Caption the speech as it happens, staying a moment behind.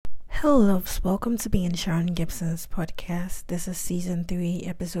Hello, loves. Welcome to being Sharon Gibson's podcast. This is season 3,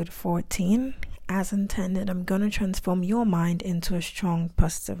 episode 14. As intended, I'm going to transform your mind into a strong,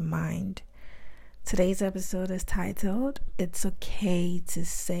 positive mind. Today's episode is titled, It's Okay to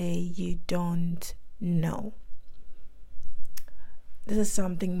Say You Don't Know. This is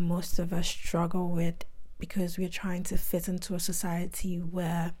something most of us struggle with because we're trying to fit into a society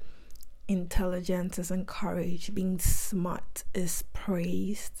where intelligence is encouraged, being smart is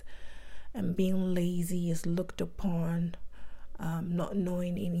praised, and being lazy is looked upon. Not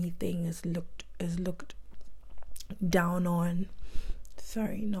knowing anything is looked down on.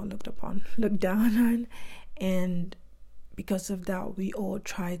 Looked down on. And because of that, we all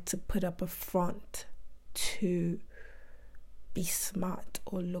try to put up a front to be smart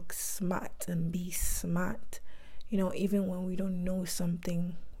or look smart and be smart. Even when we don't know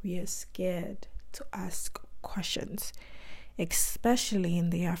something, we are scared to ask questions, especially in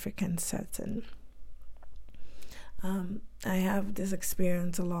the African setting. I have this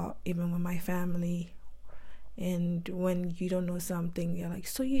experience a lot, even with my family. And when you don't know something, you're like,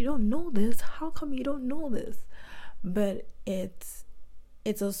 so you don't know this? How come you don't know this? But it's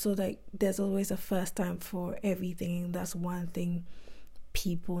also like there's always a first time for everything. That's one thing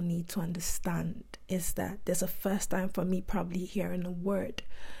people need to understand, is that there's a first time for me probably hearing a word.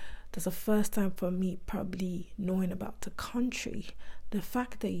 There's a first time for me probably knowing about the country. The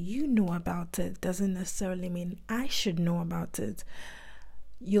fact that you know about it doesn't necessarily mean I should know about it.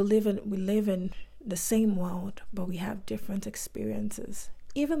 We live in the same world, but we have different experiences.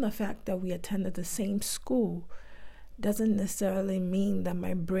 Even the fact that we attended the same school doesn't necessarily mean that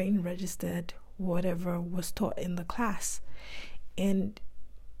my brain registered whatever was taught in the class. And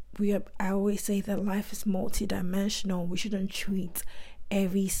I always say that life is multidimensional. We shouldn't treat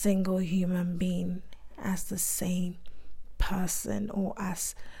every single human being as the same person, or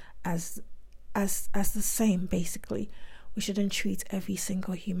as the same. Basically, we shouldn't treat every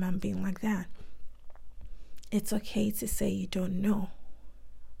single human being like that. It's okay to say you don't know.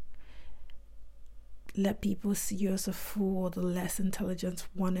 Let people see you as a fool or the less intelligent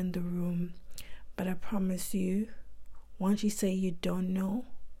one in the room. But I promise you, once you say you don't know,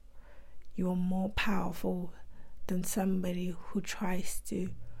 you are more powerful than somebody who tries to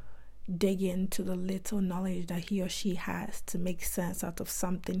dig into the little knowledge that he or she has to make sense out of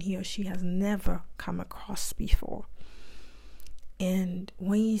something he or she has never come across before. And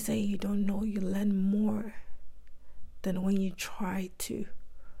when you say you don't know, you learn more than when you try to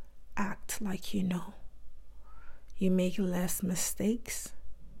act like you know. You make less mistakes.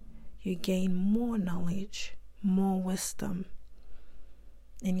 You gain more knowledge, more wisdom.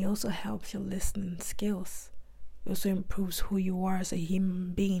 And it also helps your listening skills. It also improves who you are as a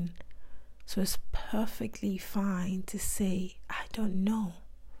human being. So it's perfectly fine to say, I don't know.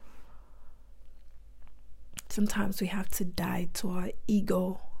 Sometimes we have to die to our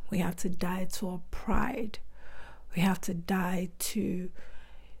ego. We have to die to our pride. We have to die to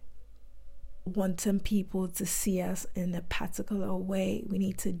wanting people to see us in a particular way. We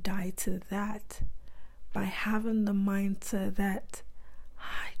need to die to that by having the mindset that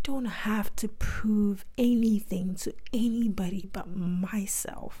I don't have to prove anything to anybody but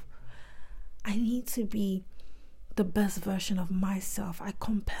myself. I need to be the best version of myself. I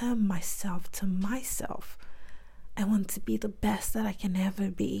compare myself to myself. I want to be the best that I can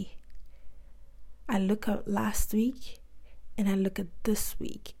ever be. I look at last week and I look at this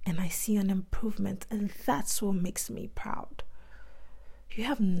week and I see an improvement, and that's what makes me proud. You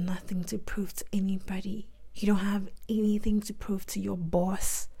have nothing to prove to anybody. You don't have anything to prove to your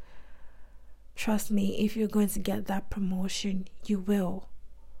boss. Trust me, if you're going to get that promotion, you will.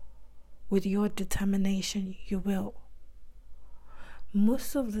 With your determination, you will.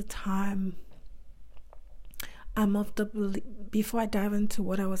 Most of the time, I'm of the belief, before I dive into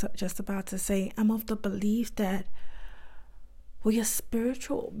what I was just about to say, I'm of the belief that we are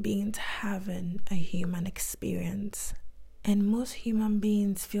spiritual beings having a human experience. And most human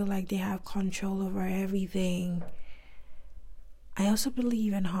beings feel like they have control over everything. I also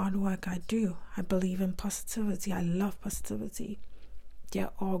believe in hard work. I do. I believe in positivity. I love positivity. They're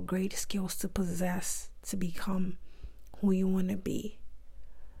all great skills to possess to become who you want to be.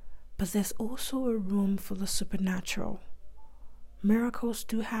 But there's also a room for the supernatural. Miracles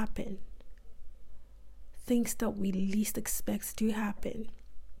do happen. Things that we least expect do happen.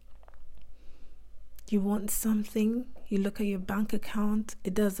 You want something, you look at your bank account,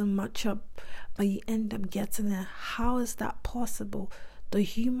 it doesn't match up, but you end up getting it. How is that possible? The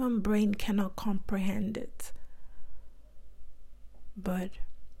human brain cannot comprehend it. But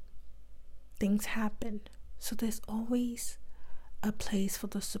things happen. So there's always a place for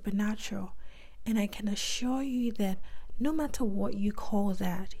the supernatural. And I can assure you that no matter what you call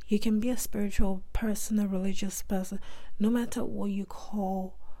that, you can be a spiritual person, a religious person, no matter what you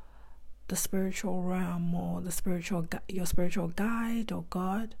call the spiritual realm or your spiritual guide or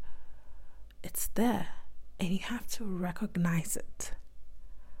God, it's there, and you have to recognize it.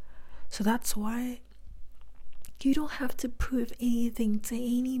 So that's why you don't have to prove anything to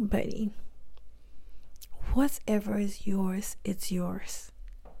anybody. Whatever is yours, it's yours.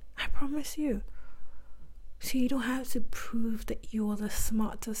 I promise you. So you don't have to prove that you're the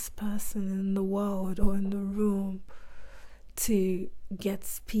smartest person in the world or in the room to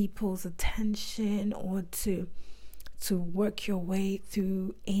get people's attention or to work your way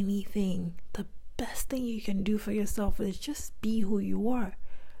through anything. The best thing you can do for yourself is just be who you are.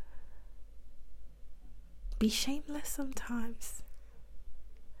 Be shameless sometimes.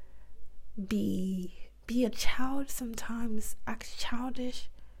 Be a child sometimes. Act childish.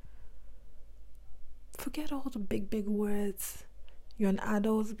 Forget all the big words. You're an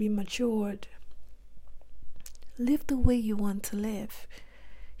adult, be matured. Live the way you want to live.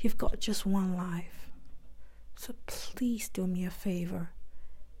 You've got just one life. So please do me a favor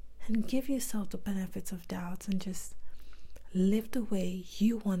and give yourself the benefits of doubt and just live the way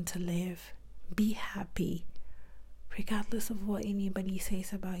you want to live. Be happy, regardless of what anybody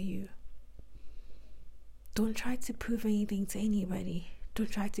says about you. Don't try to prove anything to anybody.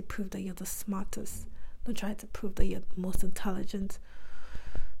 Don't try to prove that you're the smartest. Don't try to prove that you're the most intelligent.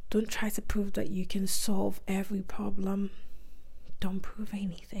 Don't try to prove that you can solve every problem. Don't prove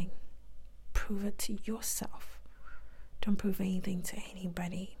anything. Prove it to yourself. Don't prove anything to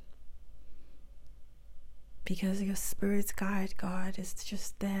anybody. Because your spirit's guide, God, is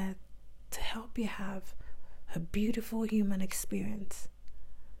just there to help you have a beautiful human experience.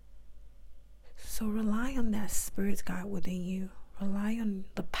 So rely on that spirit guide within you. Rely on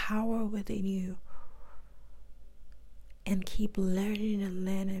the power within you. And keep learning and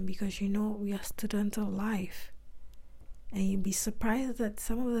learning, because we are students of life. And you'd be surprised that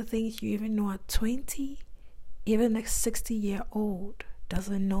some of the things you even know at 20, even a 60-year-old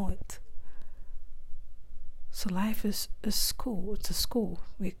doesn't know it. So life is school. It's a school.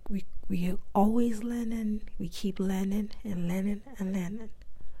 We are always learning. We keep learning and learning and learning.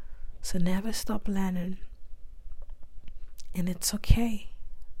 So never stop learning. And it's okay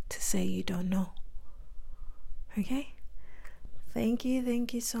to say you don't know. Okay? Thank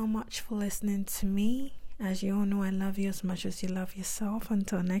you so much for listening to me. As you all know, I love you as much as you love yourself.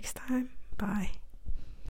 Until next time, bye.